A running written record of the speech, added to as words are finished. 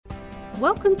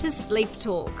Welcome to Sleep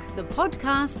Talk, the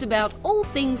podcast about all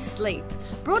things sleep,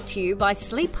 brought to you by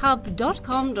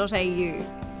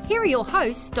sleephub.com.au. Here are your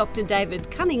hosts, Dr.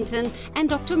 David Cunnington and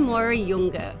Dr. Moira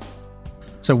Junger.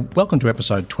 So welcome to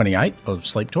episode 28 of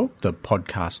Sleep Talk, the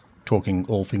podcast talking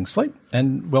all things sleep,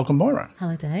 and welcome Moira.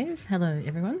 Hello Dave, hello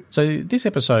everyone. So this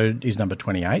episode is number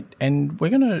 28 and we're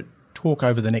going to talk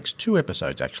over the next two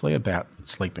episodes actually about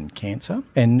sleep and cancer,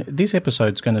 and this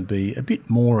episode's going to be a bit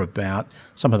more about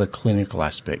some of the clinical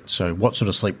aspects, so what sort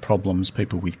of sleep problems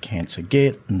people with cancer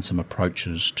get and some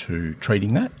approaches to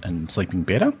treating that and sleeping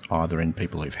better, either in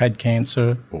people who've had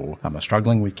cancer or are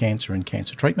struggling with cancer and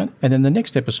cancer treatment. And then the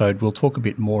next episode we'll talk a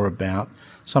bit more about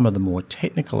some of the more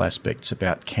technical aspects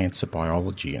about cancer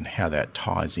biology and how that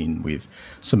ties in with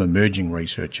some emerging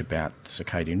research about the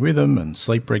circadian rhythm and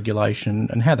sleep regulation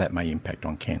and how that may impact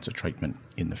on cancer treatment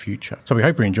in the future. So we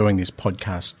hope you're enjoying this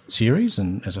podcast series,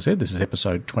 and as I said, this is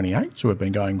episode 28, so we've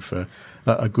been going for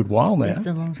a good while now. It's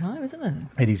a long time, isn't it?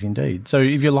 It is indeed. So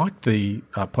if you like the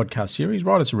podcast series,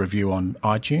 write us a review on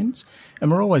iTunes, and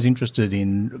we're always interested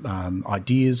in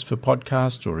ideas for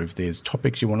podcasts, or if there's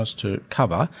topics you want us to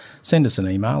cover, send us an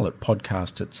email at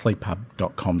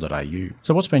podcast@sleephub.com.au.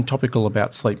 So what's been topical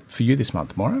about sleep for you this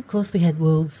month, Moira? Of course, we had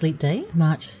World Sleep Day,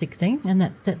 March 16, and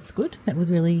that's good. That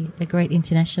was really a great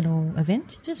international event.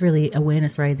 Just really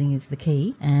awareness raising is the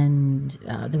key, and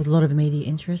there was a lot of media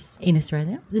interest in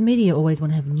Australia. The media always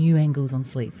want to have new angles on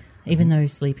sleep. Even though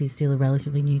sleep is still a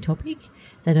relatively new topic,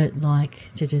 they don't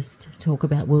like to just talk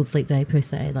about World Sleep Day per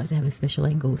se. They like to have a special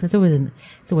angle. So it's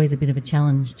always a bit of a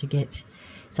challenge to get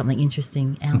something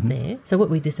interesting out there. So what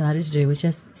we decided to do was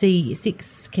just see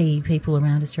 6 key people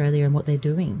around Australia and what they're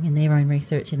doing in their own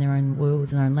research, in their own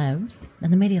worlds and own labs.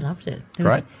 And the media loved it. There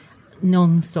was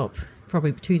non-stop,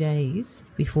 probably 2 days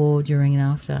before, during and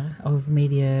after, of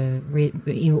media,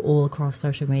 all across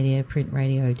social media, print,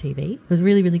 radio, TV. It was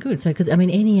really, really good. So, because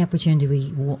any opportunity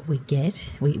we get,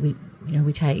 we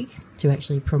take to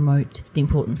actually promote the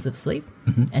importance of sleep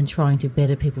and trying to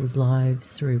better people's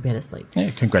lives through better sleep.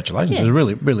 Yeah, congratulations. It was a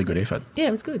really, really good effort. Yeah,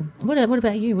 it was good. What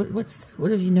about you?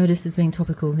 What have you noticed as being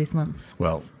topical this month?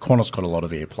 Well, Qantas got a lot of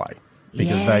airplay,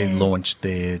 because they launched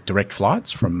their direct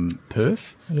flights from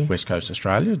Perth, West Coast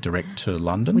Australia, direct to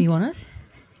London. Were you on it?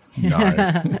 No,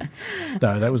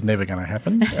 that was never going to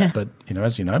happen. But,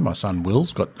 as you know, my son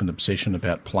Will's got an obsession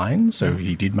about planes, so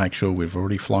he did make sure we've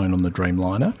already flown on the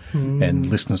Dreamliner. And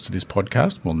listeners to this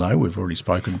podcast will know we've already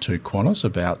spoken to Qantas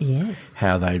about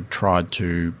how they've tried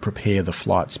to prepare the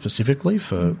flight specifically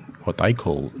for what they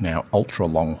call now ultra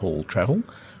long-haul travel.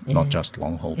 Not just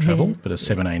long-haul travel, but a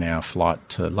 17-hour flight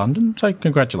to London. So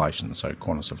congratulations. So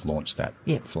Qantas have launched that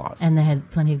flight. And they had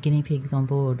plenty of guinea pigs on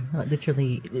board,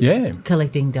 literally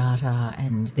collecting data,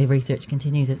 and their research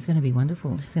continues. It's going to be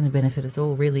wonderful. It's going to benefit us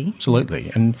all, really.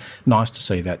 Absolutely. And nice to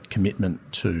see that commitment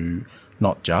to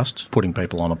not just putting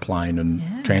people on a plane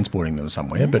and transporting them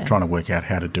somewhere, but trying to work out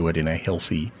how to do it in a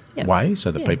healthy way so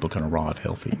that people can arrive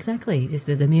healthy. Exactly. Just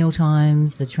the meal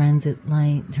times, the transit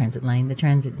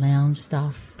lounge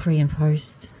stuff, pre and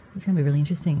post. It's going to be really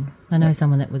interesting. I know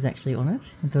someone that was actually on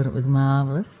it and thought it was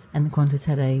marvellous. And the Qantas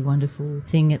had a wonderful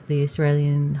thing at the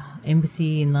Australian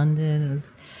Embassy in London. It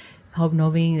was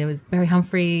hobnobbing. There was Barry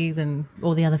Humphries and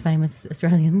all the other famous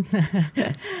Australians. So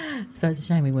it's a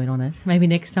shame we weren't on it. Maybe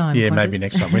next time. Yeah, Qantas. maybe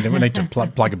next time. We need to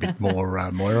plug a bit more,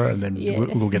 Moira, and then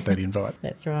we'll get that invite.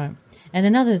 That's right. And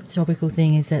another topical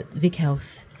thing is that Vic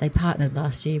Health, they partnered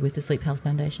last year with the Sleep Health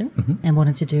Foundation and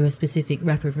wanted to do a specific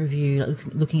rapid review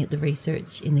looking at the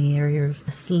research in the area of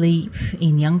sleep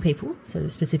in young people, so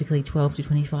specifically 12 to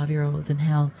 25-year-olds, and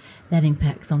how that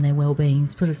impacts on their well-being,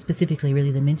 specifically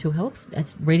really the mental health.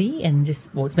 That's ready and it's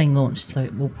being launched, so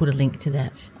we'll put a link to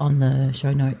that on the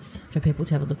show notes for people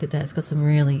to have a look at that. It's got some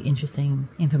really interesting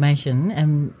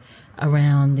information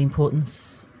around the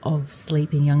importance of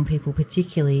sleep in young people,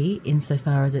 particularly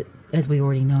insofar as we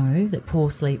already know that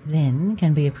poor sleep then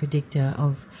can be a predictor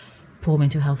of poor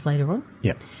mental health later on.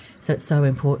 Yeah. So it's so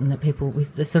important that people,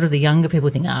 with the younger people,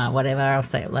 think, whatever, I'll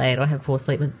stay up late, I have poor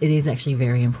sleep. But it is actually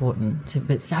very important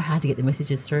but it's so hard to get the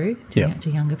messages through to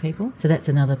younger people. So that's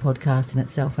another podcast in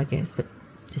itself, I guess. But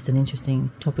just an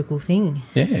interesting topical thing.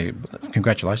 Yeah,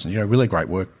 congratulations. Really great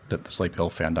work that the Sleep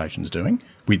Health Foundation's doing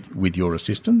with your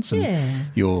assistance and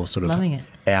your sort of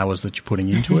hours that you're putting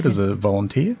into it as a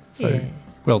volunteer. So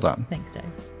well done. Thanks, Dave.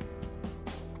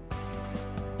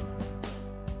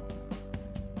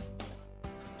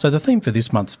 So the theme for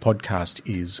this month's podcast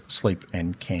is sleep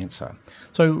and cancer.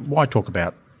 So why talk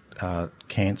about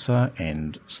cancer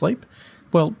and sleep?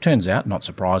 Well, it turns out, not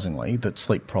surprisingly, that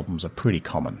sleep problems are pretty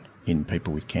common in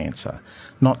people with cancer.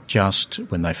 Not just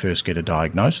when they first get a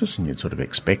diagnosis, and you'd sort of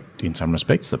expect in some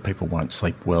respects that people won't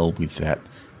sleep well with that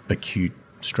acute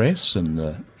stress and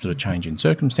the sort of change in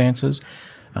circumstances,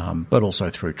 but also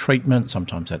through treatment.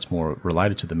 Sometimes that's more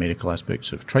related to the medical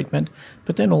aspects of treatment.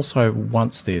 But then also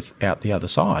once they're out the other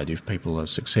side, if people are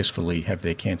successfully have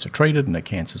their cancer treated and are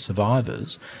cancer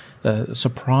survivors, a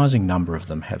surprising number of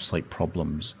them have sleep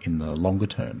problems in the longer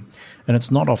term. And it's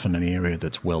not often an area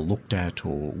that's well looked at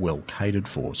or well catered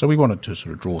for. So we wanted to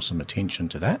sort of draw some attention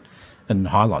to that and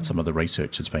highlight some of the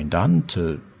research that's been done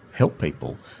to help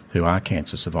people who are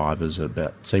cancer survivors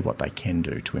see what they can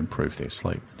do to improve their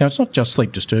sleep. Now, it's not just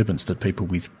sleep disturbance that people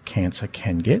with cancer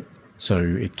can get, so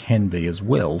it can be as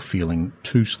well feeling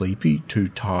too sleepy, too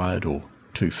tired or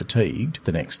too fatigued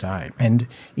the next day. And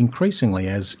increasingly,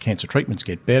 as cancer treatments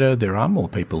get better, there are more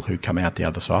people who come out the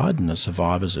other side and are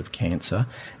survivors of cancer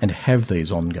and have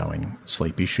these ongoing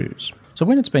sleep issues. So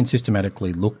when it's been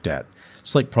systematically looked at,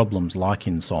 sleep problems like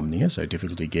insomnia, so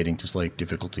difficulty getting to sleep,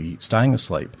 difficulty staying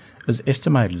asleep, is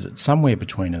estimated at somewhere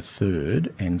between a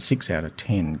third and 6 out of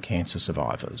 10 cancer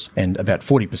survivors. And about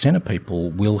 40% of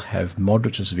people will have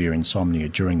moderate to severe insomnia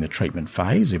during the treatment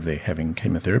phase if they're having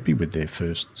chemotherapy with their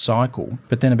first cycle.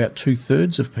 But then about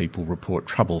 2/3 of people report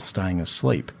trouble staying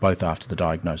asleep, both after the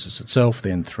diagnosis itself,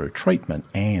 then through treatment,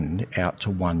 and out to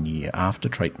 1 year after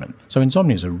treatment. So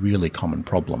insomnia is a really common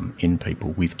problem in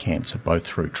people with cancer, both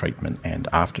through treatment and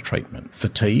after treatment.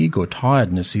 Fatigue or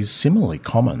tiredness is similarly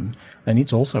common, and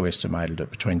it's also estimated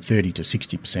at between 30 to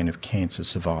 60% of cancer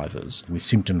survivors, with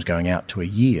symptoms going out to a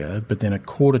year, but then a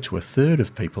quarter to a third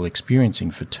of people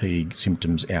experiencing fatigue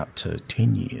symptoms out to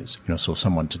 10 years. I saw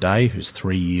someone today who's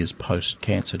 3 years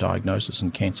post-cancer diagnosis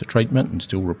and cancer treatment and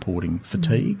still reporting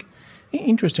fatigue.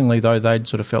 Interestingly, though, they'd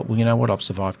sort of felt, well, you know what, I've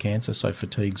survived cancer, so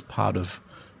fatigue's part of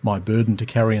my burden to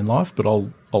carry in life, but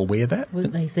I'll wear that. Were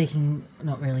they seeking,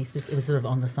 not really specific, it was sort of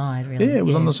on the side, really? Yeah, it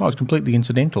was on the side, completely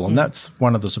incidental. And that's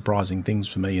one of the surprising things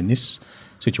for me in this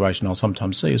situation I'll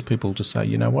sometimes see is people just say,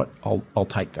 you know what, I'll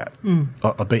take that.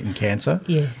 I've beaten cancer.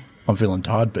 Yeah. I'm feeling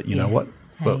tired, but you know what?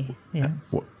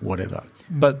 Whatever.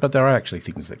 But there are actually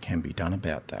things that can be done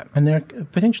about that. And there are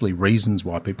potentially reasons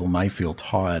why people may feel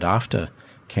tired after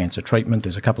cancer treatment.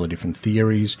 There's a couple of different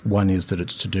theories. One is that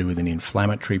it's to do with an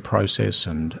inflammatory process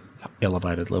and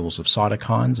elevated levels of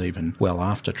cytokines even well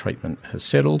after treatment has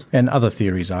settled. And other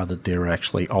theories are that there are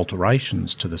actually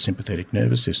alterations to the sympathetic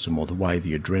nervous system or the way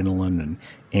the adrenaline and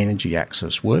energy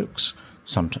axis works.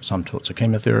 Some sorts of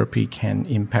chemotherapy can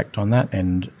impact on that,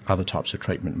 and other types of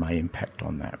treatment may impact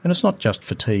on that. And it's not just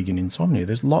fatigue and insomnia.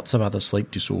 There's lots of other sleep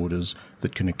disorders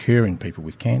that can occur in people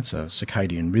with cancer.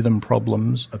 Circadian rhythm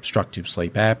problems, obstructive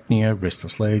sleep apnea,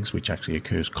 restless legs, which actually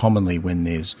occurs commonly when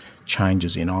there's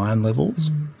changes in iron levels.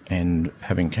 And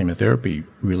having chemotherapy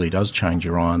really does change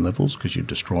your iron levels because you're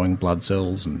destroying blood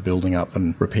cells and building up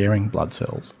and repairing blood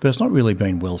cells. But it's not really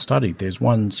been well studied. There's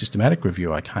one systematic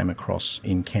review I came across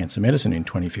in Cancer Medicine in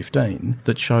 2015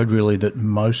 that showed really that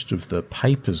most of the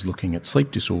papers looking at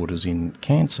sleep disorders in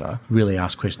cancer really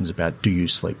ask questions about, do you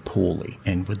sleep poorly,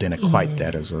 and would then equate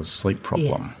that as a sleep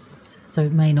problem. Yes. So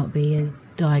it may not be a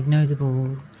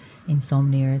diagnosable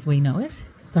insomnia as we know it.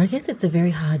 But I guess it's a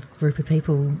very hard group of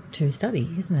people to study,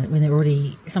 isn't it? When they're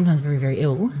already sometimes very, very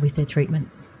ill with their treatment.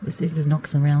 It sort of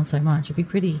knocks them around so much. It'd be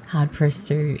pretty hard-pressed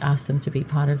to ask them to be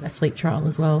part of a sleep trial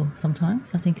as well sometimes.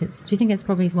 Do you think it's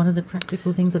probably one of the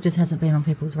practical things, or just hasn't been on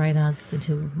people's radars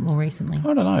until more recently?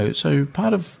 I don't know. So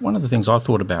one of the things I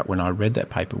thought about when I read that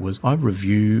paper was I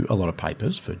review a lot of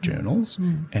papers for journals,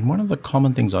 and one of the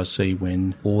common things I see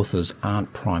when authors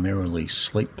aren't primarily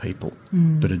sleep people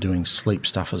but are doing sleep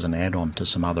stuff as an add-on to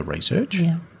some other research,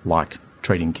 like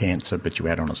treating cancer but you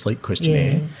add on a sleep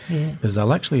questionnaire, is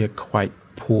they'll actually equate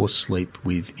poor sleep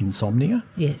with insomnia.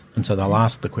 Yes. And so they'll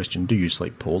ask the question, do you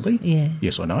sleep poorly? Yeah.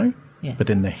 Yes or no? Yes. But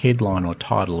then the headline or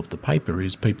title of the paper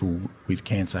is people with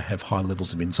cancer have high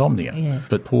levels of insomnia. Yes.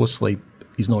 But poor sleep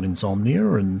is not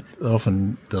insomnia, and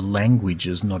often the language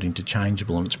is not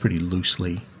interchangeable and it's pretty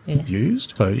loosely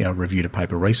used. So, I reviewed a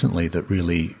paper recently that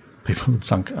really people had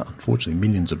sunk, unfortunately,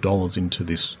 millions of dollars into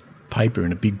this paper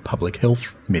in a big public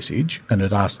health message, and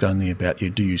it asked only about,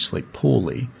 do you sleep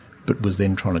poorly? But was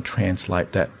then trying to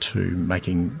translate that to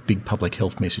making big public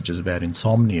health messages about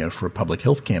insomnia for a public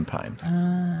health campaign.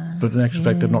 But in actual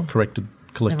fact, they've not collected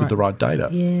the right data.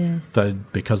 Yes.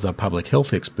 Because they're public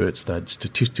health experts, they'd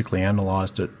statistically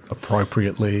analysed it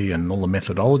appropriately and all the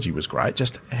methodology was great,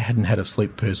 just hadn't had a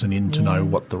sleep person in to know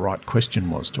what the right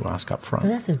question was to ask up front. But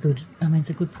that's it's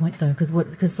a good point though,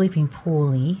 because sleeping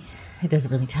poorly it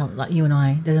doesn't really tell, like you and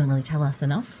I, it doesn't really tell us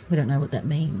enough. We don't know what that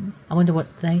means. I wonder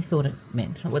what they thought it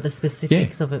meant, what the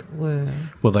specifics of it were.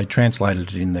 Well, they translated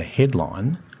it in the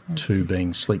headline to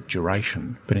being sleep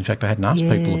duration. But in fact, they hadn't asked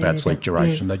people about sleep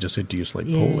duration. They just said, do you sleep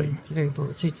poorly? It's very broad.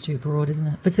 It's too broad, isn't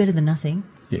it? But it's better than nothing.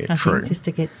 Yeah, I true. think, just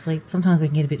to get sleep. Sometimes we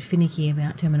can get a bit finicky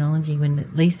about terminology when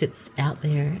at least it's out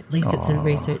there. At least it's a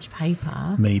research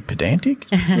paper. Me pedantic?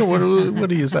 What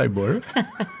do you say, Moira?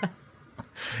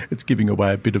 It's giving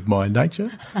away a bit of my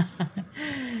nature.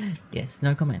 Yes,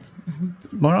 no comment.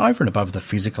 Moira, over and above the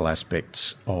physical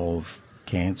aspects of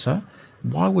cancer,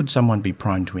 why would someone be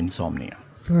prone to insomnia?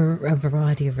 For a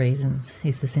variety of reasons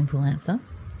is the simple answer.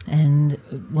 And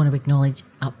want to acknowledge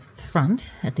up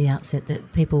front at the outset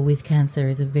that people with cancer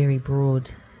is a very broad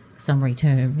summary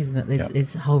term, isn't it?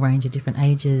 There's a whole range of different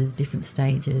ages, different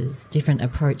stages, different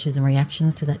approaches and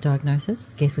reactions to that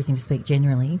diagnosis. I guess we can just speak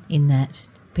generally in that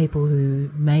people who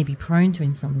may be prone to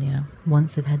insomnia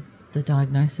once they've had the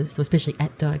diagnosis, or especially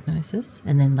at diagnosis,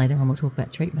 and then later on we'll talk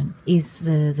about treatment, is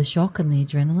the shock and the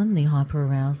adrenaline, the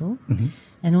hyperarousal. Mm-hmm.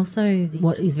 And also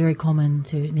what is very common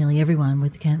to nearly everyone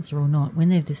with cancer or not, when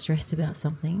they're distressed about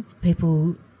something,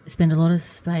 people spend a lot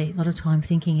of time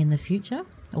thinking in the future,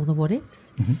 all the what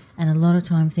ifs, and a lot of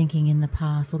time thinking in the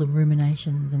past, all the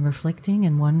ruminations and reflecting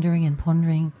and wondering and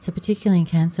pondering. So particularly in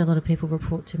cancer, a lot of people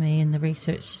report to me, and the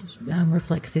research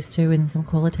reflects this too in some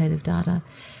qualitative data,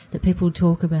 that people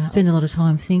talk about, spend a lot of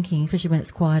time thinking, especially when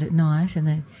it's quiet at night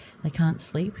and they can't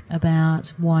sleep,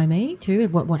 about why me too,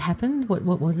 what happened, what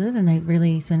was it, and they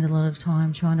really spend a lot of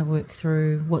time trying to work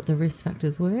through what the risk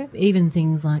factors were. Even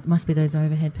things like, must be those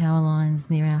overhead power lines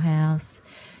near our house.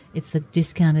 It's the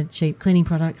discounted cheap cleaning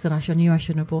products that I knew I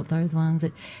shouldn't have bought those ones.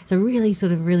 So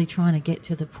really trying to get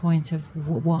to the point of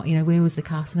what, where was the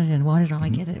carcinogen? Why did I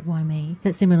get it? Why me?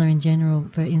 That's similar in general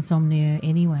for insomnia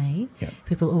anyway. Yep.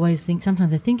 People always think, sometimes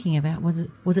they're thinking about, was it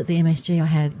the MSG I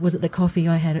had? Was it the coffee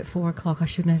I had at 4:00? I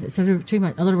shouldn't have. So too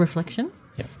much, a lot of reflection.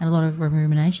 Yep. And a lot of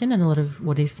rumination and a lot of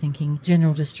what if thinking,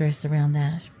 general distress around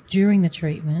that. During the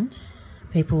treatment,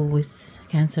 people with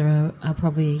cancer are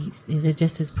probably, they're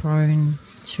just as prone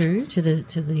to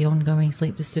the ongoing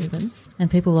sleep disturbance. And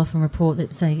people often report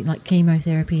that, say, like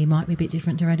chemotherapy might be a bit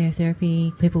different to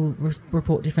radiotherapy. People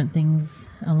report different things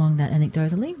along that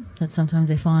anecdotally, that sometimes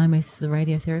they're fine with the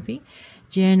radiotherapy.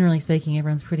 Generally speaking,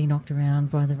 everyone's pretty knocked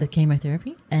around by the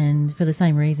chemotherapy, and for the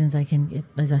same reasons they can,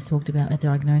 as I talked about at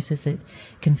diagnosis, that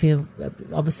can feel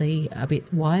obviously a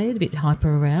bit wired, a bit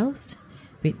hyper-aroused,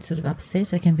 bit sort of upset.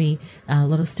 There can be a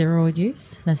lot of steroid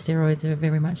use. The steroids are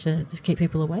very much to keep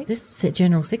people awake. Just that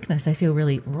general sickness, they feel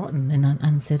really rotten and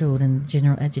unsettled, and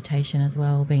general agitation as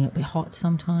well, being a bit hot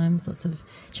sometimes, lots of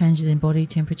changes in body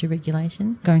temperature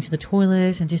regulation, going to the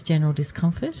toilet, and just general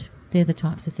discomfort. They're the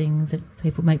types of things that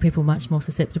make people much more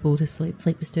susceptible to sleep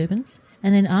disturbance.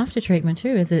 And then after treatment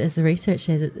too, as the research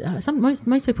says,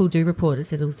 most people do report it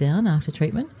settles down after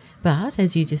treatment. But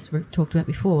as you just talked about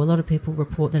before, a lot of people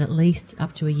report that at least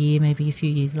up to a year, maybe a few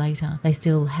years later, they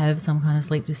still have some kind of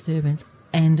sleep disturbance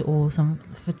and or some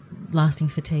lasting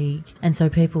fatigue. And so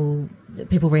people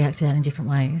react to that in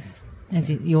different ways. As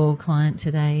your client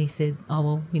today said, oh,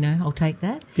 well, I'll take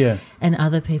that. Yeah. And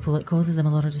other people, it causes them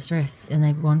a lot of distress and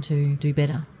they want to do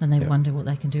better, and they wonder what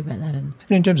they can do about that. And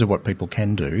in terms of what people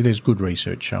can do, there's good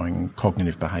research showing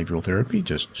cognitive behavioural therapy,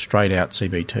 just straight out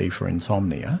CBT for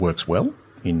insomnia, works well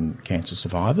in cancer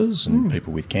survivors and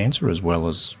people with cancer, as well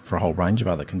as for a whole range of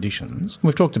other conditions.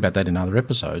 We've talked about that in other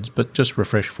episodes, but just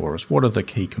refresh for us, what are the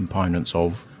key components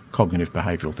of cognitive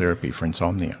behavioural therapy for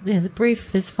insomnia? Yeah,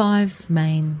 there's 5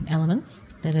 main elements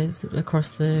that are sort of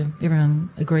across everyone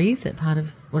agrees that part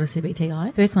of what is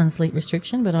CBTI. First one's sleep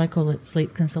restriction, but I call it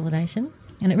sleep consolidation.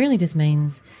 And it really just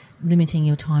means limiting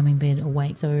your time in bed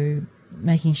awake. So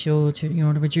making sure to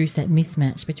reduce that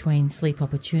mismatch between sleep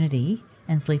opportunity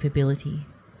and sleep ability.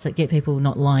 So get people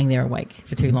not lying there awake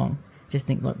for too long. Just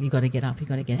think, look, you've got to get up, you've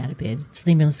got to get out of bed.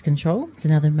 Stimulus control is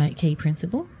another key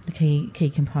principle, the key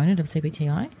component of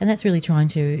CBTI. And that's really trying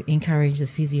to encourage the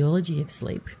physiology of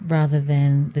sleep rather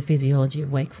than the physiology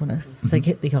of wakefulness. So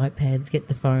get the iPads, get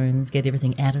the phones, get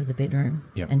everything out of the bedroom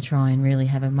and try and really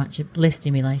have a much less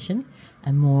stimulation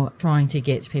and more trying to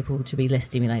get people to be less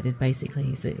stimulated,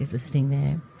 basically, is the thing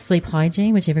there. Sleep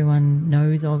hygiene, which everyone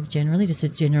knows of generally, just a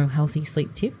general healthy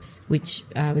sleep tips, which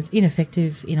was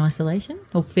ineffective in isolation,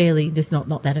 or fairly just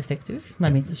not that effective.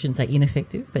 I mean, I shouldn't say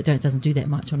ineffective, but it doesn't do that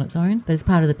much on its own. But as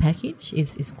part of the package,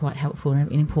 is quite helpful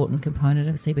and an important component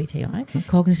of CBTI.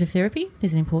 Cognitive therapy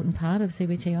is an important part of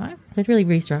CBTI. So it's really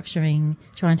restructuring,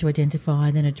 trying to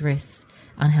identify, then address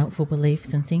unhelpful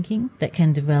beliefs and thinking that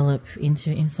can develop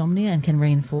into insomnia and can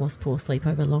reinforce poor sleep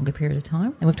over a longer period of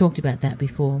time. And we've talked about that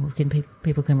before.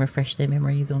 People can refresh their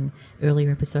memories on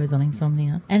earlier episodes on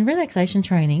insomnia. And relaxation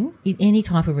training, any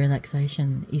type of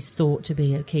relaxation, is thought to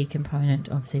be a key component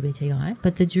of CBTI.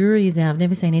 But the jury is out. I've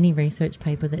never seen any research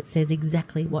paper that says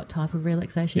exactly what type of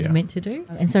relaxation you're meant to do.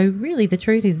 And so really the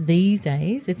truth is these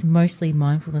days it's mostly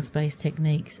mindfulness-based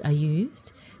techniques are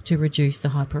used to reduce the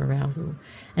hyperarousal.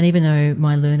 And even though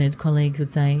my learned colleagues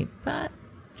would say, but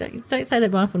don't say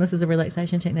that mindfulness is a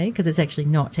relaxation technique, because it's actually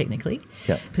not technically.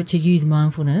 But to use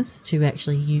mindfulness to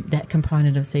actually use that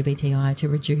component of CBTI to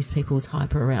reduce people's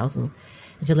hyperarousal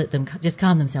and to let them just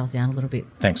calm themselves down a little bit.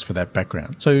 Thanks for that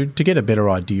background. So to get a better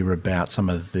idea about some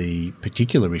of the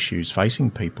particular issues facing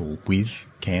people with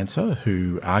cancer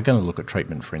who are going to look at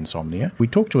treatment for insomnia, we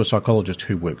talked to a psychologist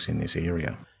who works in this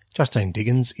area. Justine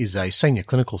Diggins is a senior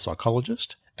clinical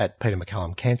psychologist at Peter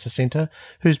MacCallum Cancer Centre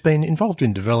who's been involved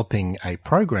in developing a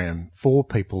program for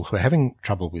people who are having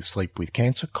trouble with sleep with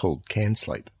cancer called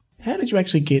CanSleep. How did you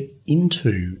actually get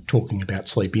into talking about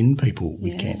sleep in people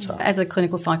with cancer? As a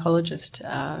clinical psychologist,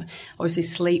 obviously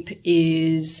sleep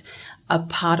is a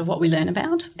part of what we learn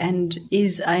about and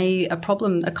is a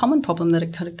problem, a common problem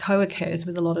that co-occurs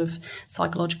with a lot of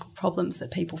psychological problems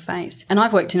that people face. And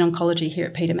I've worked in oncology here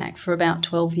at Peter Mac for about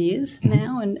 12 years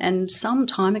now, and some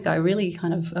time ago, really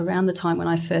kind of around the time when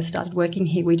I first started working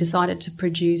here, we decided to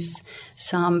produce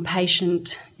some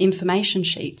patient information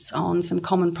sheets on some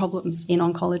common problems in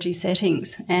oncology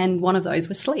settings, and one of those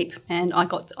was sleep. And I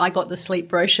got the sleep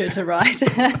brochure to write,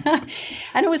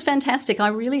 and it was fantastic. I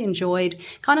really enjoyed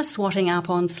kind of swatting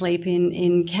up on sleep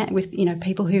with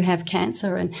people who have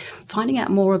cancer and finding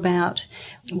out more about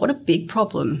what a big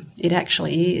problem it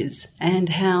actually is, and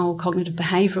how cognitive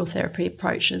behavioural therapy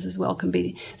approaches as well can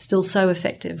be still so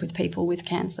effective with people with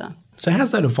cancer. So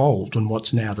how's that evolved, and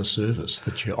what's now the service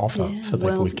that you offer for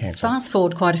people with cancer? Fast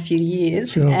forward quite a few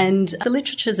years, and the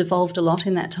literature's evolved a lot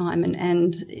in that time,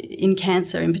 and in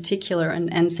cancer in particular,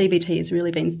 and CBT has really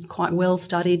been quite well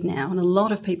studied now, and a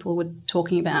lot of people were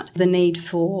talking about the need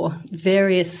for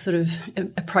various sort of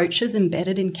approaches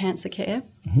embedded in cancer care.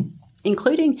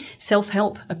 Including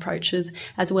self-help approaches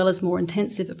as well as more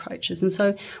intensive approaches. And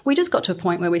so we just got to a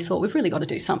point where we thought we've really got to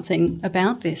do something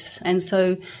about this. And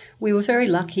so we were very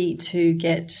lucky to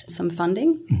get some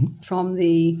funding from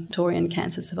the Victorian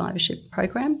Cancer Survivorship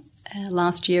Program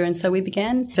last year. And so we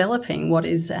began developing what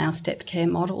is our stepped care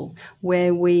model,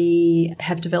 where we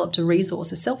have developed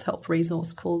a self-help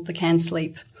resource called the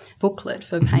CanSleep booklet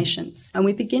for patients. And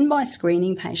we begin by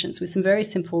screening patients with some very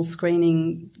simple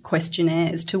screening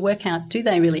questionnaires to work out, do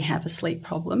they really have a sleep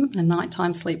problem, a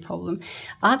nighttime sleep problem?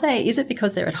 Is it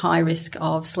because they're at high risk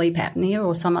of sleep apnea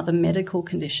or some other medical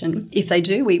condition? If they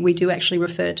do, we do actually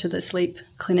refer to the sleep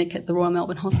clinic at the Royal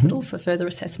Melbourne Hospital for further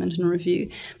assessment and review.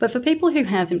 But for people who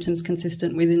have symptoms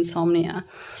consistent with insomnia,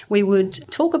 we would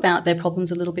talk about their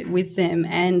problems a little bit with them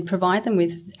and provide them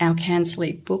with our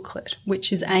CanSleep booklet,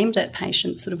 which is aimed at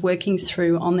patients sort of working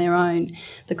through on their own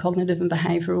the cognitive and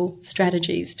behavioural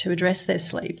strategies to address their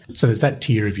sleep. So there's that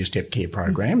tier of your step care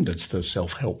program, that's the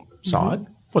self-help side.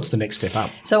 What's the next step up?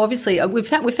 So obviously we've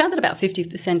found that about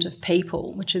 50% of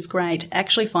people, which is great,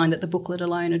 actually find that the booklet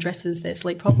alone addresses their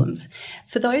sleep problems.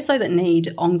 For those, though, that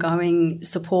need ongoing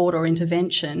support or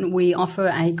intervention, we offer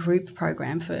a group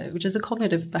program which is a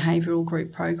cognitive behavioural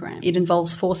group program. It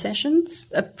involves 4 sessions,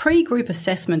 a pre-group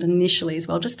assessment initially as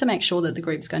well, just to make sure that the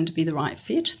group's going to be the right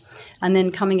fit, and then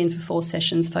coming in for 4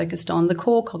 sessions focused on the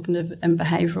core cognitive and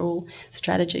behavioural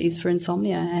strategies for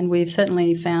insomnia. And we've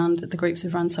certainly found that the groups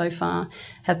we've run so far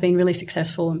have been really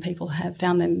successful and people have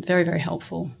found them very, very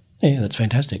helpful. Yeah, that's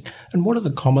fantastic. And what are the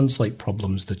common sleep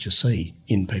problems that you see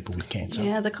in people with cancer?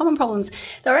 Yeah, the common problems,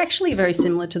 they're actually very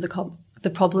similar to the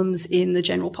problems in the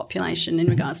general population in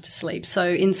regards to sleep. So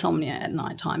insomnia at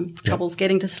night time, troubles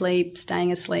getting to sleep,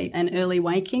 staying asleep and early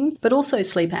waking, but also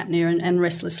sleep apnea and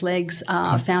restless legs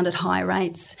are found at high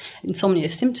rates. Insomnia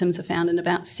symptoms are found in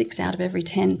about 6 out of every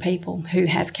 10 people who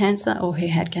have cancer or who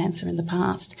had cancer in the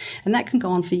past. And that can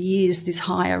go on for years, this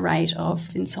higher rate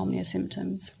of insomnia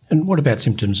symptoms. And what about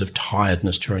symptoms of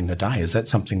tiredness during the day? Is that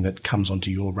something that comes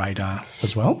onto your radar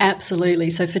as well? Absolutely.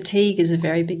 So fatigue is a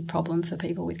very big problem for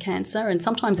people with cancer, and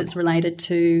sometimes it's related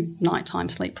to nighttime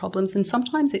sleep problems and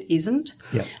sometimes it isn't.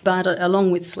 Yep. But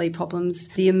along with sleep problems,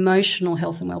 the emotional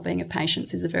health and well-being of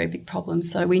patients is a very big problem.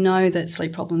 So we know that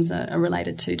sleep problems are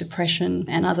related to depression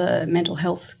and other mental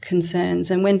health concerns.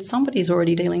 And when somebody's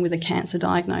already dealing with a cancer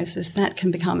diagnosis, that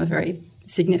can become a very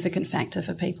significant factor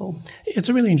for people. It's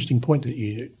a really interesting point that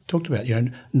you talked about.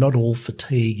 Not all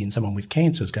fatigue in someone with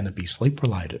cancer is going to be sleep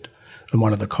related. And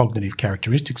one of the cognitive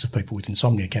characteristics of people with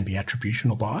insomnia can be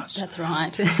attributional bias. That's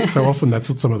right. So often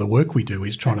that's some of the work we do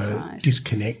is trying to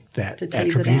disconnect that to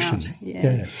tease attribution. It out.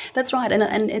 Yeah. That's right.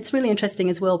 And it's really interesting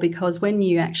as well, because when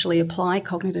you actually apply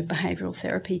cognitive behavioural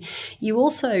therapy, you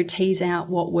also tease out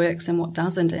what works and what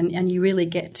doesn't, and you really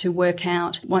get to work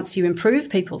out, once you improve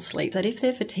people's sleep, that if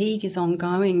their fatigue is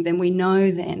ongoing, then we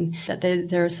know then that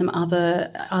there are some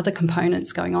other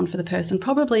components going on for the person,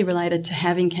 probably related to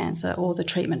having cancer or the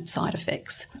treatment side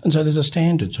effects. And so there's a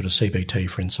standard sort of CBT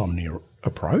for insomnia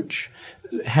approach.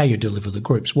 How you deliver the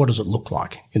groups, what does it look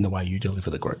like in the way you deliver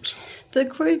the groups? The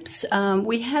groups,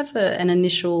 we have an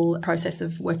initial process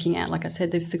of working out, like I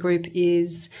said, if the group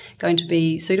is going to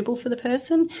be suitable for the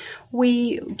person.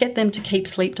 We get them to keep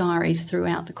sleep diaries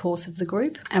throughout the course of the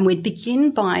group, and we'd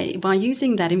begin by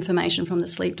using that information from the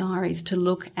sleep diaries to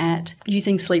look at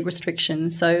using sleep restriction,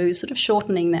 so sort of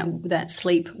shortening that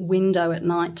sleep window at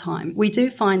night time. We do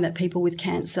find that people with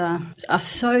cancer are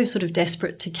so sort of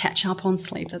desperate to catch up on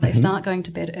sleep that they start going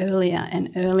to bed earlier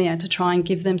and earlier to try and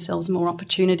give themselves more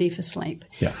opportunity for sleep.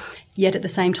 Yeah. Yet at the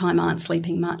same time aren't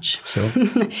sleeping much. Sure.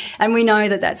 And we know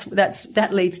that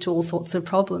leads to all sorts of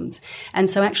problems. And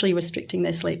so actually restricting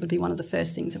their sleep would be one of the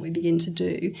first things that we begin to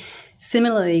do.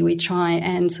 Similarly, we try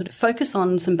and sort of focus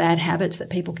on some bad habits that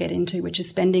people get into, which is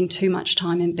spending too much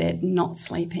time in bed not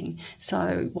sleeping.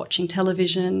 So watching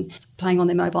television, playing on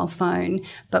their mobile phone,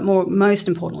 but most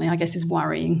importantly, I guess, is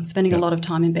worrying, spending a lot of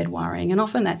time in bed worrying. And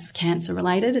often that's cancer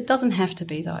related. It doesn't have to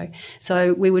be, though.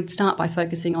 So we would start by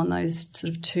focusing on those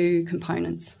sort of two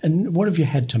components. And what have you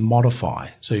had to modify?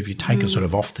 So if you take a sort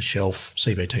of off-the-shelf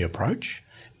CBT approach,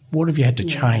 what have you had to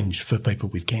change for people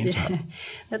with cancer? Yeah,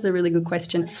 that's a really good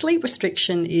question. Sleep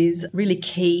restriction is a really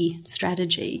key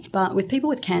strategy, but with people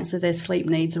with cancer, their sleep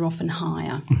needs are often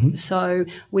higher. So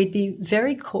we'd be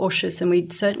very cautious, and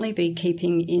we'd certainly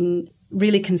be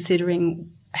really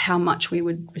considering how much we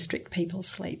would restrict people's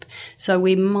sleep. So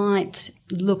we might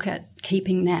look at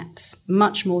keeping naps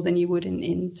much more than you would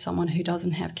in someone who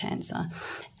doesn't have cancer,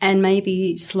 and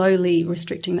maybe slowly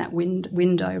restricting that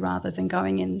window rather than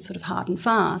going in sort of hard and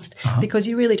fast, because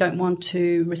you really don't want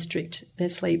to restrict their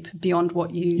sleep beyond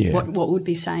what would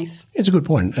be safe. It's a good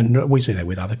point, and we see that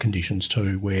with other conditions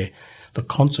too, where the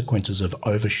consequences of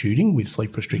overshooting with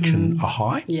sleep restriction are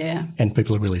high, and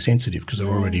people are really sensitive because they're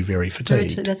already very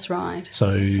fatigued. That's right.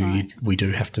 So we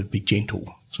do have to be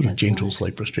gentle, gentle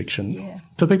sleep restriction. Yeah.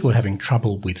 For people who are having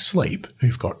trouble with sleep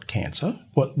who've got cancer,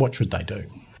 what should they do?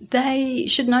 They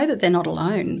should know that they're not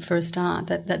alone, for a start,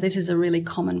 that this is a really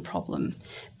common problem.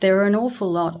 There are an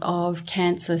awful lot of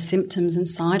cancer symptoms and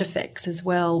side effects as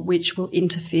well which will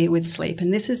interfere with sleep,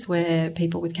 and this is where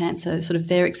people with cancer, sort of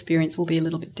their experience will be a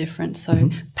little bit different. So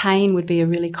pain would be a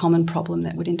really common problem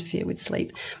that would interfere with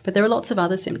sleep. But there are lots of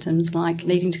other symptoms like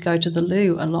needing to go to the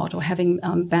loo a lot, or having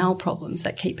bowel problems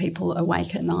that keep people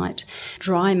awake at night,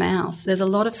 dry mouth. There's a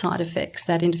lot of side effects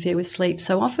that interfere with sleep.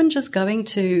 So often just going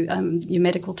to your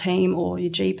medical team or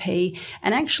your GP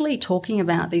and actually talking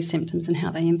about these symptoms and how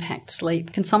they impact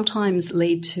sleep can sometimes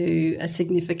lead to a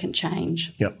significant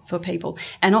change for people.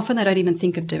 And often they don't even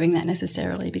think of doing that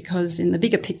necessarily, because in the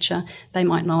bigger picture they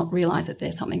might not realise that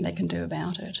there's something they can do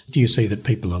about it. Do you see that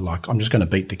people are like, I'm just going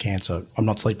to beat the cancer, I'm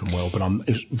not sleeping well, but I'm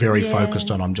very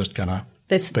focused on I'm just going to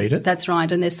beat it? That's right,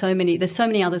 and there's so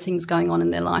many other things going on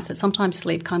in their life that sometimes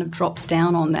sleep kind of drops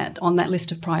down on that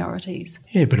list of priorities.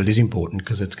 Yeah, but it is important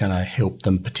because it's going to help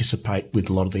them participate with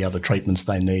a lot of the other treatments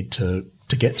they need to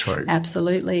get through.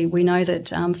 Absolutely. We know that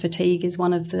fatigue is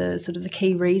one of the sort of the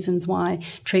key reasons why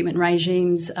treatment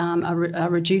regimes are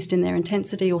reduced in their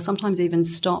intensity, or sometimes even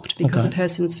stopped, because a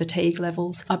person's fatigue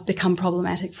levels become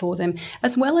problematic for them,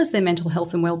 as well as their mental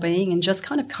health and well-being and just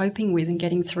kind of coping with and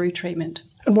getting through treatment.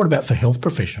 And what about for health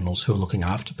professionals who are looking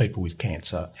after people with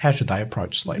cancer? How should they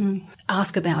approach sleep?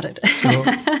 Ask about it. Sure.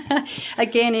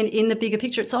 Again, in the bigger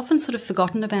picture, it's often sort of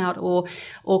forgotten about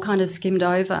or kind of skimmed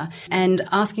over, and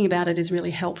asking about it is really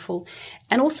helpful.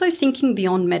 And also thinking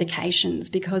beyond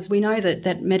medications, because we know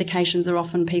that medications are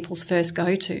often people's first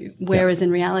go-to, whereas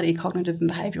in reality, cognitive and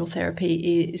behavioural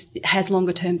therapy has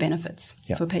longer-term benefits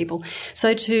for people.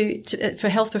 So for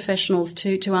health professionals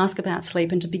to ask about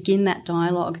sleep and to begin that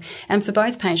dialogue, and for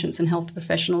both patients and health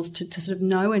professionals to sort of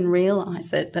know and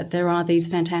realise that there are these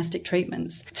fantastic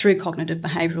treatments through cognitive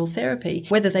behavioural therapy,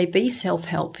 whether they be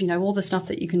self-help, all the stuff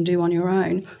that you can do on your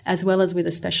own, as well as with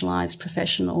a specialised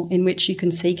professional in which you can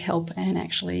seek help and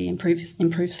actually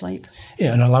improve sleep.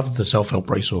 Yeah, and I love the self-help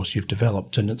resource you've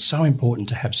developed, and it's so important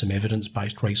to have some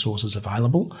evidence-based resources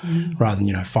available rather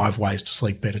than, 5 ways to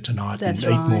sleep better tonight eat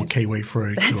more kiwi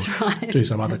fruit or do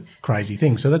some other crazy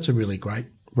thing. So that's a really great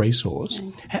resource.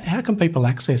 How can people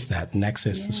access that and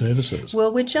access the services?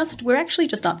 Well, we're actually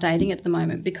just updating it at the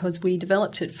moment because we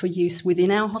developed it for use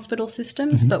within our hospital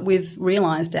systems, but we've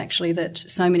realised actually that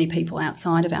so many people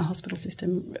outside of our hospital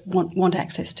system want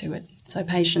access to it. So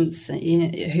patients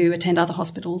who attend other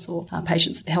hospitals or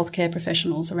patients, healthcare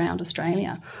professionals around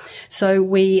Australia. So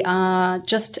we are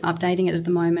just updating it at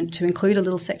the moment to include a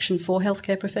little section for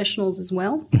healthcare professionals as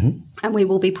well. And we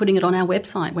will be putting it on our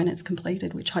website when it's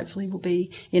completed, which hopefully will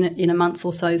be in a month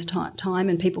or so's time,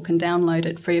 and people can download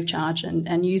it free of charge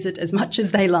and use it as much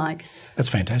as they like. That's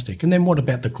fantastic. And then what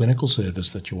about the clinical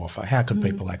service that you offer? How can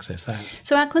people access that?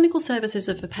 So our clinical services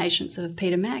are for patients of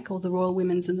Peter Mac or the Royal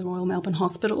Women's and the Royal Melbourne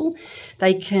Hospital.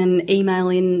 They can email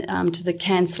in to the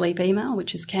CanSleep email,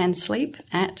 which is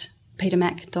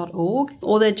cansleep@petermac.org,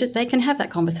 or they can have that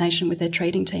conversation with their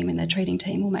treating team, and their treating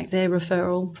team will make their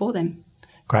referral for them.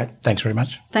 Great. Thanks very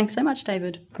much. Thanks so much,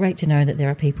 David. Great to know that there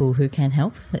are people who can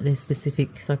help, that there's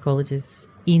specific psychologists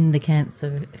in the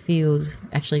cancer field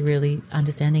actually really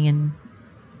understanding and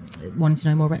wanting to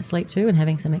know more about sleep too and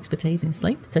having some expertise in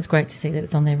sleep. So it's great to see that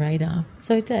it's on their radar.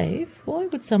 So Dave, why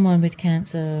would someone with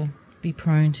cancer be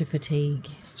prone to fatigue?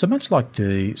 So much like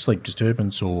the sleep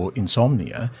disturbance or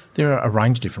insomnia, there are a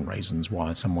range of different reasons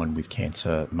why someone with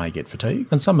cancer may get fatigue,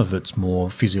 and some of it's more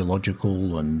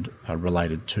physiological and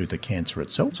related to the cancer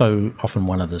itself. So often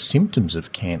one of the symptoms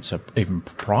of cancer, even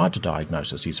prior to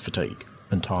diagnosis, is fatigue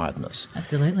and tiredness.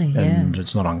 Absolutely, yeah. And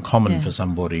it's not uncommon for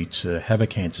somebody to have a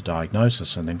cancer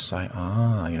diagnosis and then to say,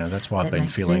 that's why I've been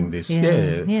feeling sense. this,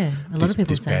 A lot of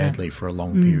people this say badly for a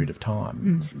long period of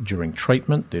time. During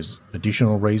treatment, there's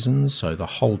additional reasons. So the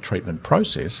whole treatment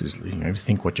process is, I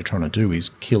think what you're trying to do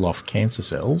is kill off cancer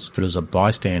cells, but as a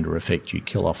bystander effect, you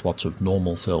kill off lots of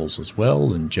normal cells as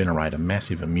well and generate a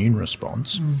massive immune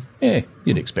response.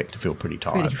 You'd expect to feel pretty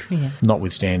tired,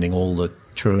 notwithstanding all the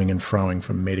truing and froing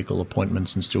from medical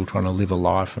appointments and still trying to live a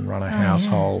life and run a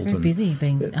household. It's very busy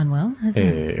being unwell, hasn't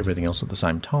it? Everything else at the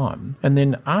same time. And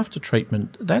then after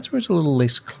treatment, that's where it's a little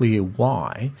less clear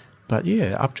why. But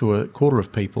up to a quarter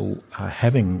of people are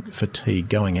having fatigue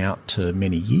going out to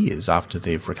many years after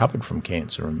they've recovered from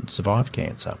cancer and survived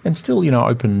cancer. And still,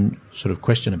 open sort of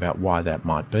question about why that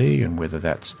might be and whether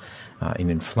that's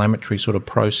an inflammatory sort of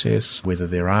process, whether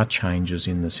there are changes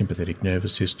in the sympathetic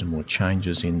nervous system or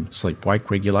changes in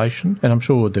sleep-wake regulation. And I'm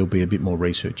sure there'll be a bit more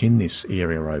research in this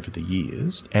area over the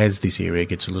years. As this area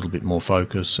gets a little bit more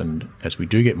focus and as we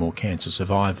do get more cancer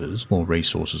survivors, more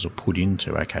resources are put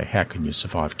into, how can you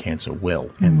survive cancer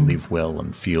well and live well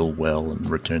and feel well and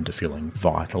return to feeling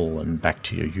vital and back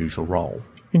to your usual role.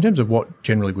 In terms of what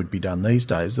generally would be done these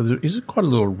days, there is quite a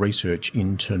little research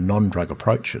into non-drug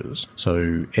approaches.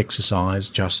 So exercise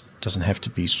just doesn't have to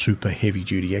be super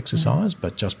heavy-duty exercise,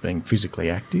 but just being physically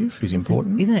active is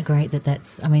important. Isn't it great that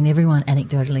everyone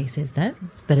anecdotally says that,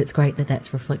 but it's great that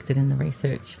that's reflected in the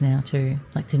research now too.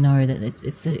 Like to know that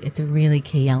it's a really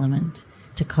key element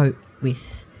to cope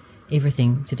with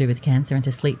everything to do with cancer and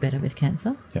to sleep better with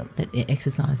cancer. That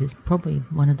exercise is probably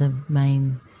one of the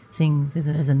main things as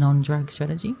a non-drug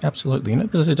strategy. Absolutely,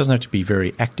 because it doesn't have to be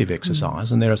very active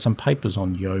exercise, and there are some papers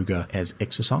on yoga as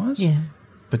exercise.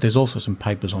 But there's also some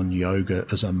papers on yoga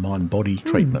as a mind-body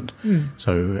treatment.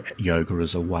 So yoga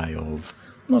is a way of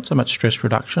not so much stress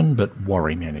reduction, but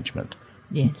worry management,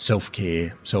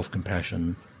 self-care,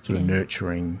 self-compassion, sort of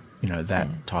nurturing, that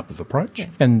type of approach.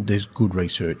 And there's good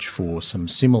research for some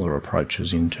similar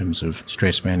approaches in terms of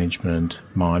stress management,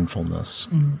 mindfulness,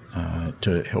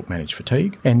 to help manage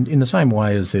fatigue. And in the same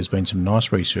way as there's been some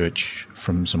nice research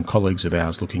from some colleagues of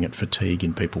ours looking at fatigue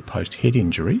in people post-head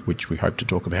injury, which we hope to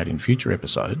talk about in future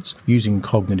episodes, using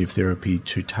cognitive therapy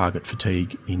to target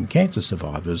fatigue in cancer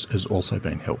survivors has also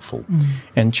been helpful.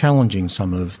 And challenging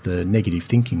some of the negative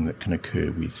thinking that can occur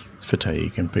with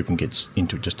fatigue, and people get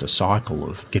into just a cycle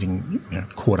of getting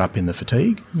caught up in the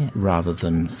fatigue rather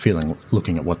than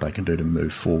looking at what they can do to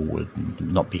move forward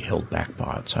and not be held back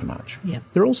by it so much.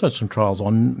 There are also some trials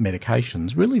on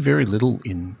medications, really very little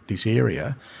in this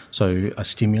area. So a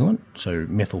stimulant, so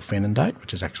methylphenidate,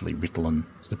 which is actually Ritalin,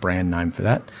 is the brand name for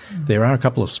that. There are a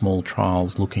couple of small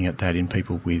trials looking at that in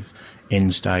people with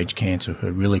end-stage cancer who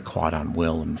are really quite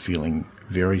unwell and feeling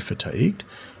very fatigued,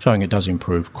 showing it does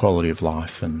improve quality of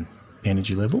life and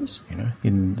energy levels. Back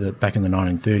in the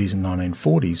 1930s and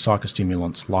 1940s,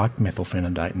 psychostimulants like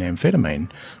methylphenidate and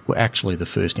amphetamine were actually the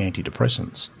first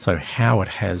antidepressants. So how it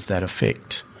has that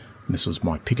effect, and this was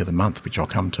my pick of the month, which I'll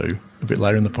come to a bit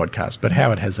later in the podcast, but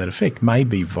how it has that effect may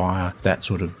be via that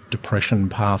sort of depression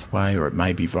pathway, or it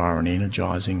may be via an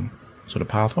energising sort of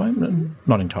pathway.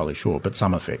 Not entirely sure, but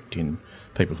some effect in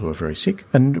people who are very sick.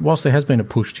 And whilst there has been a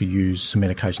push to use some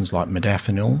medications like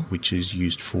modafinil, which is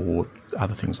used for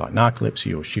other things like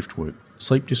narcolepsy or shift work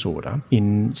sleep disorder,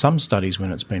 in some studies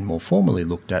when it's been more formally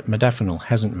looked at, modafinil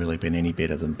hasn't really been any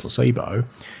better than placebo,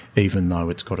 even though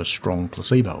it's got a strong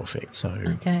placebo effect. So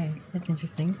okay, that's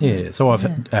interesting. Isn't it? So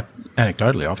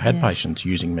anecdotally, I've had patients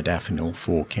using modafinil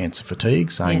for cancer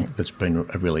fatigue, saying that's been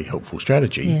a really helpful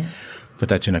strategy. Yeah. But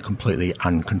that's in a completely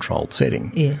uncontrolled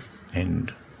setting. Yes.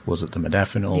 And was it the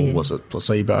modafinil? Yeah. Was it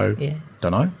placebo? Yeah.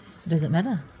 Don't know. Does it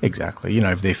matter? Exactly.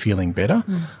 If they're feeling better,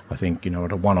 I think,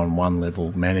 at a one-on-one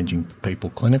level, managing people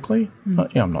clinically,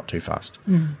 I'm not too fussed.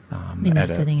 In that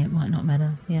setting, it might not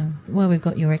matter. Yeah. Well, we've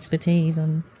got your expertise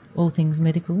on all things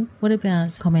medical. What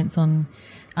about comments on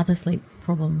other sleep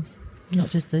problems? Not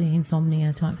just the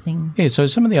insomnia type thing. Yeah, so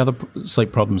some of the other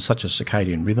sleep problems, such as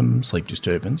circadian rhythm, sleep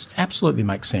disturbance, absolutely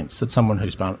makes sense that someone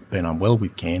who's been unwell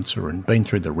with cancer and been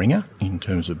through the ringer in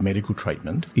terms of medical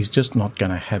treatment is just not going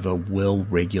to have a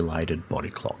well-regulated body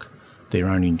clock. Their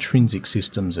own intrinsic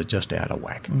systems are just out of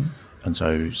whack. And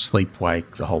so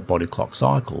sleep-wake, the whole body clock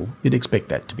cycle, you'd expect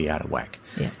that to be out of whack.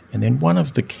 Yeah. And then one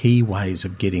of the key ways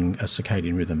of getting a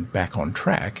circadian rhythm back on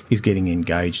track is getting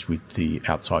engaged with the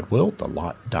outside world, the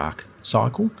light-dark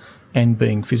cycle, and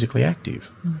being physically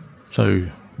active. So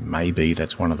maybe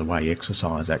that's one of the way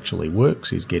exercise actually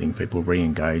works, is getting people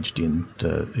re-engaged in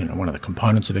the, one of the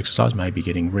components of exercise, maybe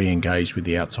getting re-engaged with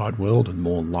the outside world and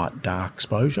more light-dark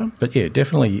exposure. But yeah,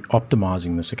 definitely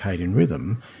optimising the circadian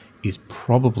rhythm is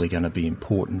probably going to be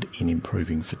important in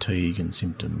improving fatigue and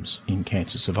symptoms in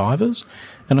cancer survivors.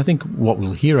 And I think what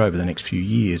we'll hear over the next few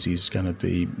years is going to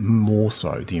be more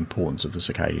so the importance of the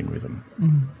circadian rhythm.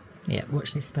 Yeah,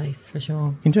 watch this space for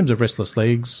sure. In terms of restless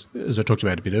legs, as I talked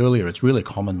about a bit earlier, it's really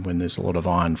common when there's a lot of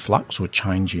iron flux or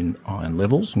change in iron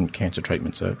levels, and cancer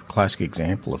treatment's a classic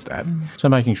example of that. So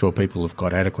making sure people have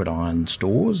got adequate iron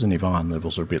stores, and if iron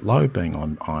levels are a bit low, being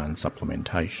on iron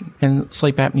supplementation. And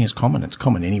sleep apnea is common. It's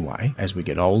common anyway. As we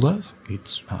get older,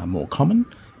 it's more common,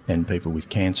 and people with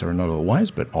cancer are not always,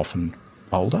 but often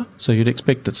older. So you'd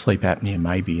expect that sleep apnea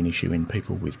may be an issue in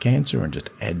people with cancer and just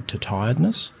add to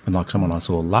tiredness. And like someone I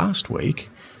saw last week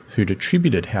who'd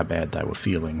attributed how bad they were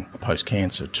feeling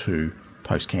post-cancer to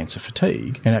post-cancer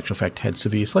fatigue, in actual fact had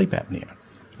severe sleep apnea.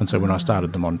 And so when I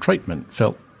started them on treatment,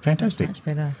 felt fantastic. Much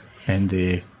better. And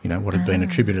their, what had been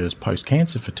attributed as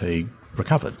post-cancer fatigue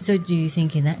recovered. So do you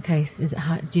think in that case, is it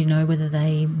hard, do you know whether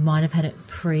they might have had it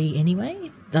pre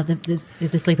anyway? Did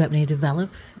the sleep apnea develop?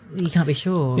 You can't be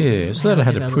sure. Yeah, so they'd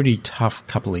had a pretty tough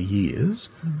couple of years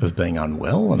of being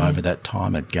unwell, and over that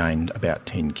time had gained about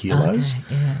 10 kilos. Okay,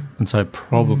 yeah. And so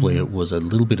probably it was a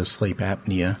little bit of sleep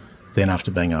apnea. Then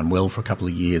after being unwell for a couple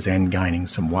of years and gaining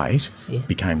some weight,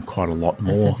 became quite a lot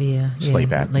more severe, sleep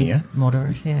apnea. At least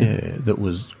moderate, that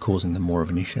was causing them more of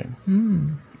an issue.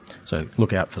 So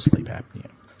look out for sleep apnea.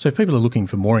 So if people are looking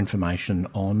for more information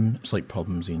on sleep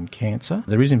problems in cancer,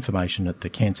 there is information at the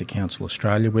Cancer Council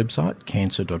Australia website,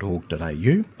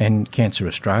 cancer.org.au, and Cancer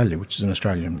Australia, which is an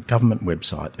Australian government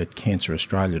website, at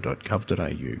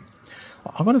canceraustralia.gov.au.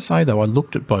 I've got to say, though, I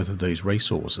looked at both of these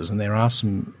resources and there are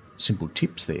some simple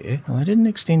tips there, and they didn't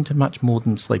extend to much more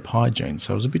than sleep hygiene,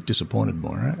 so I was a bit disappointed,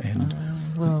 Moira, and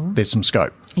there's some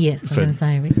scope. Yes, I'm going to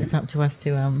say it's up to us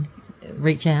to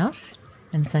reach out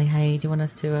and say, hey, do you want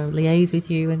us to liaise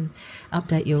with you and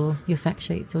update your fact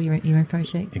sheets or your info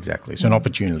sheets? Exactly. So an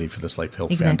opportunity for the Sleep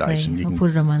Health Foundation. I'll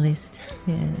put it on my list.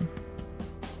 Yeah.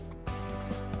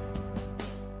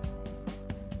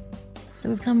 So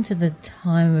we've come to the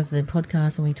time of the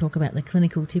podcast when we talk about the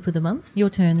clinical tip of the month. Your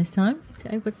turn this time. So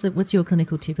what's your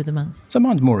clinical tip of the month? So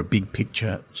mine's more a big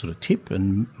picture sort of tip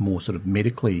and more sort of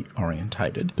medically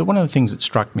orientated. But one of the things that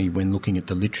struck me when looking at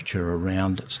the literature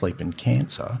around sleep and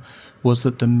cancer was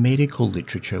that the medical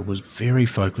literature was very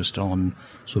focused on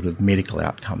sort of medical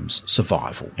outcomes,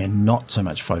 survival, and not so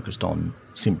much focused on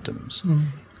symptoms.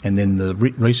 And then the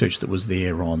research that was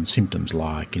there on symptoms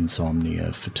like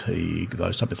insomnia, fatigue,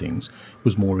 those type of things,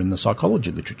 was more in the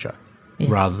psychology literature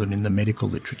rather than in the medical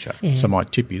literature. Yeah. So my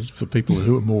tip is for people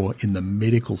who are more in the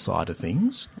medical side of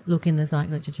things, look in the psych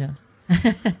literature.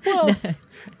 Well,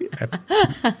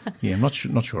 yeah, I'm not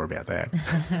sure about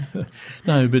that.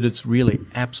 No, but it's really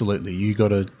absolutely, you got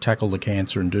to tackle the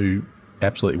cancer and do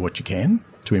absolutely what you can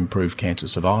to improve cancer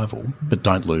survival, but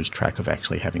don't lose track of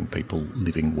actually having people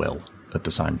living well at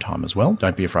the same time as well.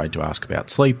 Don't be afraid to ask about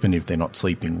sleep, and if they're not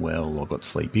sleeping well or got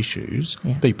sleep issues,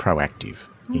 be proactive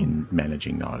in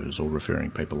managing those or referring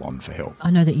people on for help.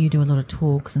 I know that you do a lot of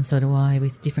talks, and so do I,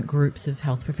 with different groups of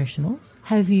health professionals.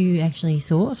 Have you actually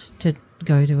thought to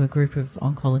go to a group of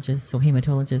oncologists or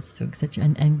hematologists or etc.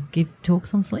 and give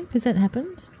talks on sleep? Has that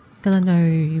happened? Because I know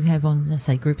you have on,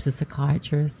 say, groups of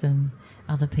psychiatrists and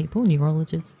other people,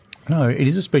 neurologists. No, it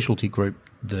is a specialty group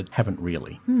that haven't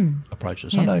really approached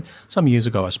us. Yeah. I know some years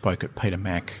ago I spoke at Peter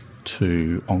Mac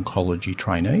to oncology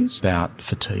trainees about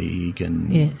fatigue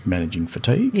and Yes. managing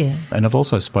fatigue. Yeah. And I've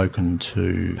also spoken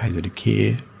to palliative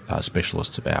care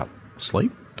specialists about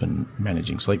sleep and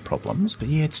managing sleep problems. But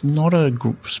yeah, it's not a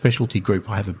specialty group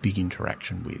I have a big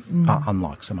interaction with,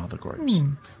 unlike some other groups.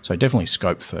 So definitely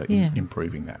scope for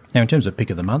improving that. Now, in terms of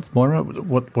pick of the month, Moira,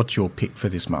 what's your pick for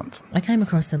this month? I came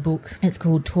across a book. It's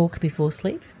called Talk Before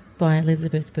Sleep by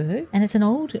Elizabeth Berg, and it's an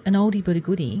oldie but a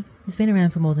goodie. It's been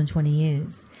around for more than 20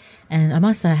 years, and I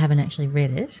must say I haven't actually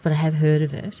read it, but I have heard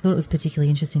of it. I thought it was particularly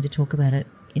interesting to talk about it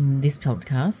in this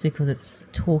podcast because it's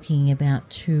talking about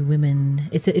two women.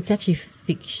 It's actually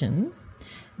fiction,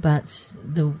 but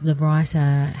the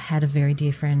writer had a very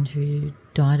dear friend who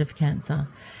died of cancer.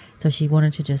 So she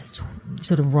wanted to just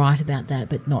sort of write about that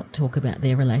but not talk about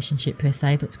their relationship per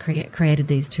se, but created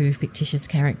these two fictitious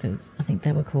characters. I think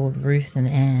they were called Ruth and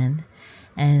Anne.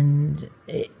 And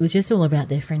it was just all about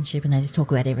their friendship, and they just talk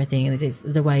about everything. And it's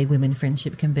just the way women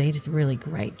friendship can be, just really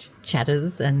great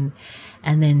chatters. And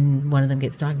then one of them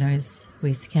gets diagnosed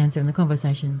with cancer and the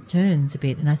conversation turns a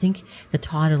bit. And I think the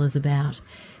title is about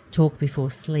Talk Before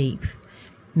Sleep,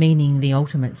 meaning the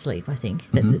ultimate sleep, I think,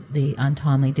 that the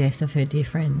untimely death of her dear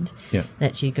friend,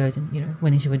 that she goes and,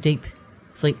 went into a deep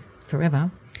sleep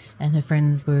forever, and her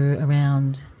friends were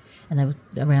around, and they were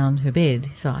around her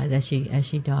bedside as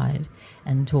she died,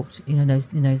 and talked, in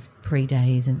those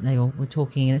pre-days, and they all were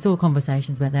talking, and it's all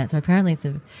conversations about that. So apparently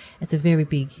it's a very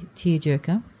big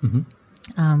tearjerker.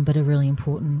 But a really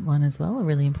important one as well, a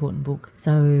really important book.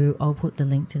 So I'll put the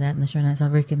link to that in the show notes. I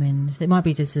recommend. It might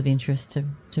be just of interest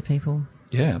to people.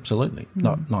 Yeah, absolutely.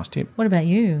 Nice tip. What about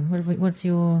you? What's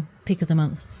your pick of the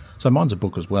month? So mine's a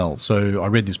book as well. So I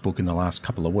read this book in the last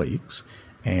couple of weeks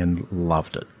and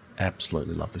loved it.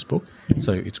 Absolutely loved this book.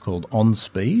 So it's called On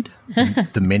Speed,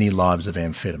 The Many Lives of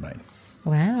Amphetamine.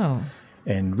 Wow.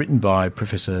 And written by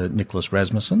Professor Nicholas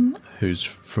Rasmussen, who's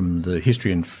from the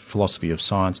History and Philosophy of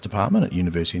Science Department at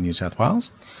University of New South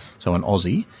Wales, so an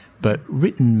Aussie, but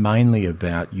written mainly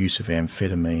about use of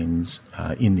amphetamines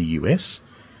in the US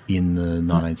in the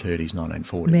 1930s,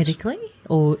 1940s. Medically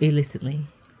or illicitly?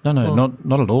 No,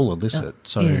 not at all illicit.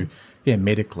 Yeah,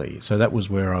 medically. So that was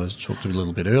where I was talked a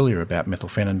little bit earlier about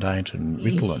methylphenidate and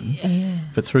Ritalin. Yeah.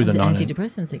 But through the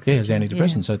antidepressants, etc. Yeah, as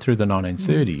antidepressants. Yeah. So through the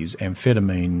 1930s,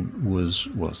 amphetamine was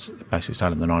basically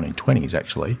started in the 1920s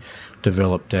actually,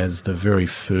 developed as the very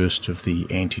first of the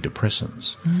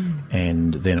antidepressants.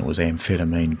 And then it was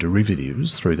amphetamine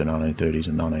derivatives through the 1930s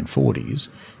and 1940s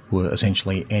were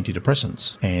essentially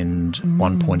antidepressants. And at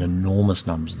one point enormous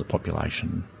numbers of the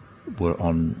population were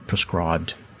on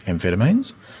prescribed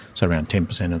amphetamines, so around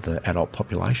 10% of the adult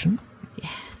population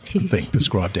being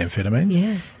prescribed amphetamines.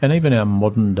 Yes. And even our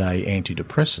modern day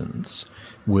antidepressants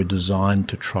were designed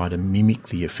to try to mimic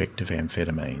the effect of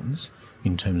amphetamines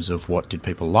in terms of what did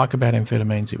people like about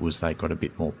amphetamines. It was they got a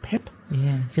bit more pep.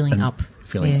 Yeah, feeling up.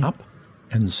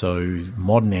 And so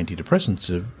modern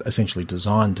antidepressants are essentially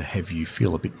designed to have you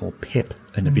feel a bit more pep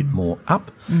and a bit more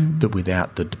up, but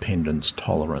without the dependence,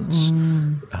 tolerance,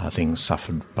 things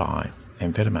suffered by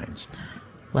amphetamines.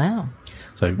 Wow.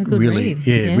 So really,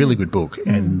 really good book,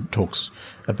 and talks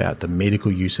about the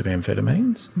medical use of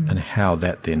amphetamines and how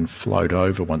that then flowed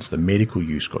over, once the medical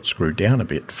use got screwed down a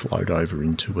bit, flowed over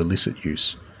into illicit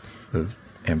use of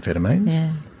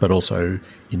amphetamines, but also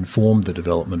informed the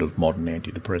development of modern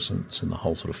antidepressants and the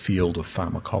whole sort of field of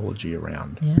pharmacology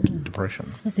around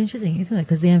depression. That's interesting, isn't it?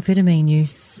 Because the amphetamine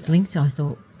use linked, I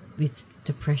thought, with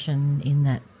depression in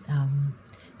that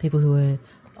people who are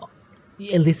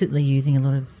illicitly using a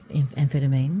lot of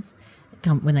amphetamines,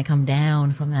 when they come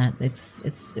down from that,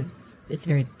 it's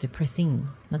very depressing.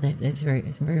 It's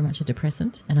very much a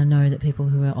depressant. And I know that people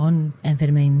who are on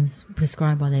amphetamines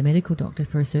prescribed by their medical doctor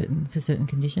for a certain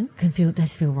condition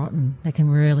feel rotten. They can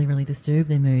really, really disturb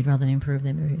their mood rather than improve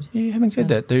their mood. Yeah, having said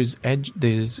that,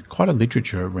 there's quite a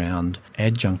literature around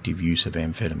adjunctive use of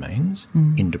amphetamines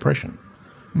in depression.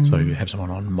 So you have someone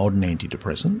on modern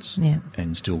antidepressants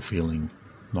and still feeling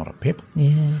not a pep.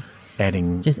 Yeah.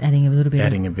 Adding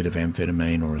a bit of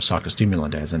amphetamine or a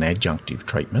psychostimulant as an adjunctive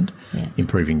treatment,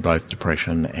 improving both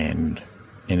depression and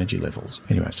energy levels.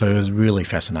 Anyway, so it was a really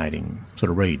fascinating sort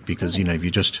of read because,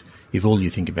 if all you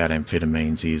think about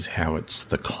amphetamines is how it's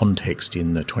the context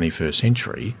in the 21st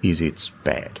century is it's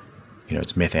bad.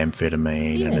 it's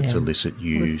methamphetamine and it's illicit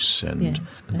use and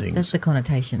things. That's the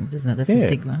connotations, isn't it? That's the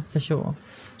stigma, for sure.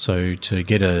 So to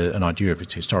get an idea of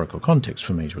its historical context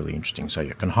for me is really interesting. So I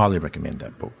can highly recommend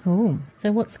that book. Cool.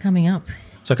 So what's coming up?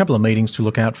 So a couple of meetings to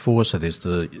look out for. So there's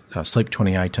the Sleep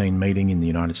 2018 meeting in the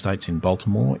United States in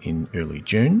Baltimore in early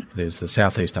June. There's the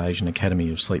Southeast Asian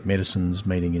Academy of Sleep Medicine's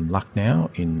meeting in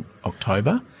Lucknow in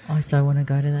October. I so want to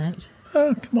go to that.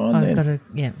 Oh, come on then.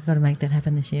 Got to make that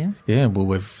happen this year. Yeah, well,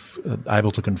 we've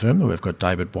able to confirm that we've got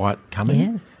David White coming.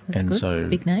 Yes, that's good. So,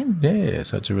 big name. Yeah,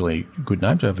 so it's a really good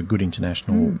name to have a good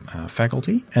international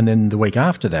faculty. And then the week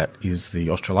after that is the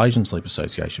Australasian Sleep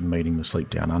Association meeting, the Sleep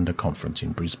Down Under conference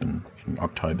in Brisbane in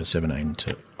October 17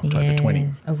 to October 20.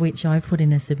 Of which I've put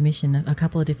in a submission a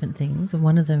couple of different things. And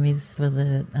one of them is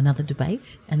for another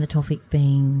debate, and the topic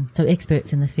being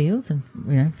experts in the field, some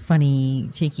funny,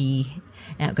 cheeky,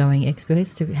 outgoing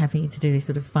experts happy to do this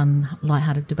sort of fun,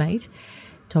 lighthearted debate.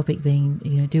 Topic being,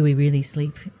 do we really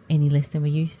sleep any less than we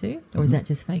used to, or is that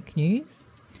just fake news?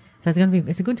 So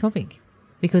it's a good topic,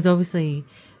 because obviously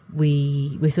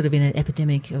we're sort of in an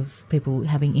epidemic of people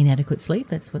having inadequate sleep.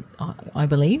 That's what I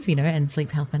believe, and Sleep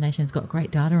Health Foundation's got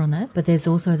great data on that. But there's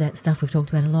also that stuff we've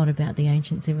talked about a lot about the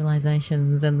ancient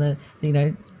civilizations and they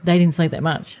didn't sleep that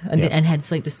much and had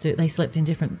sleep they slept in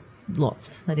different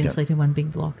lots. They didn't sleep in one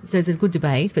big block. So it's a good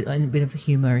debate, but a bit of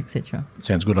humour, etc.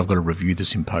 Sounds good. I've got to review the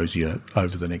symposia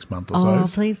over the next month or so. Oh,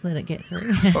 please let it get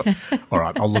through. All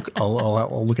right, I'll look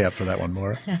out for that one,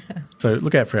 Maura. So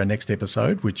look out for our next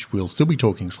episode, which we'll still be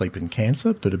talking sleep and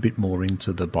cancer, but a bit more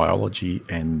into the biology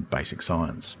and basic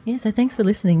science. Yeah, so thanks for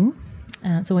listening.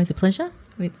 It's always a pleasure.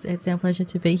 It's our pleasure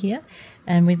to be here,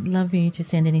 and we'd love you to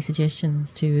send any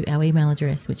suggestions to our email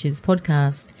address, which is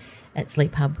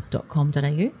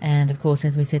podcast@sleephub.com.au. And of course,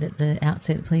 as we said at the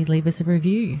outset, please leave us a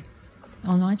review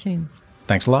on iTunes.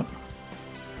 Thanks a lot.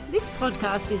 This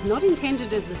podcast is not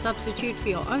intended as a substitute for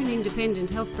your own independent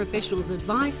health professional's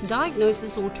advice,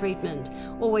 diagnosis or treatment.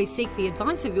 Always seek the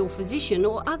advice of your physician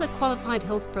or other qualified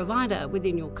health provider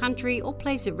within your country or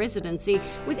place of residency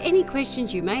with any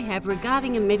questions you may have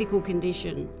regarding a medical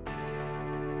condition.